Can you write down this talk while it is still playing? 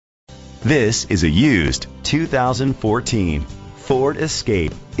This is a used 2014 Ford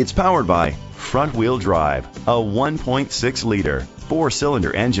Escape. It's powered by front-wheel drive, a 1.6-liter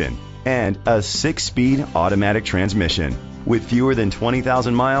four-cylinder engine, and a 6-speed automatic transmission. With fewer than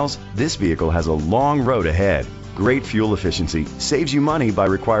 20,000 miles, this vehicle has a long road ahead. Great fuel efficiency saves you money by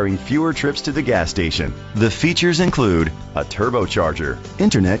requiring fewer trips to the gas station. The features include a turbocharger,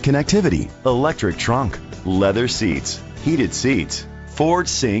 internet connectivity, electric trunk, leather seats, heated seats, Ford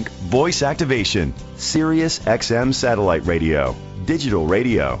Sync voice activation, Sirius XM satellite radio, digital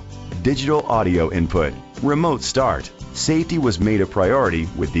audio input, remote start. Safety was made a priority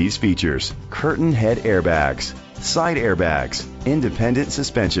with these features: curtain head airbags, side airbags, independent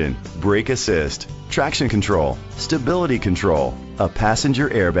suspension, brake assist, traction control, stability control, a passenger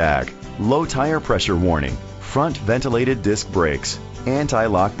airbag, low tire pressure warning, front ventilated disc brakes,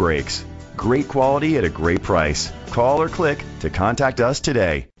 anti-lock brakes. Great quality at a great price. Call or click to contact us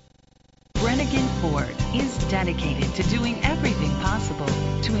today. Brenengen Ford is dedicated to doing everything possible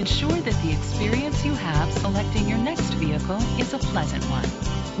to ensure that the experience you have selecting your next vehicle is a pleasant one.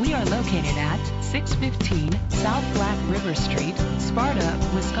 We are located at 615 South Black River Street, Sparta,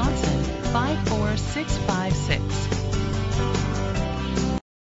 Wisconsin 54656.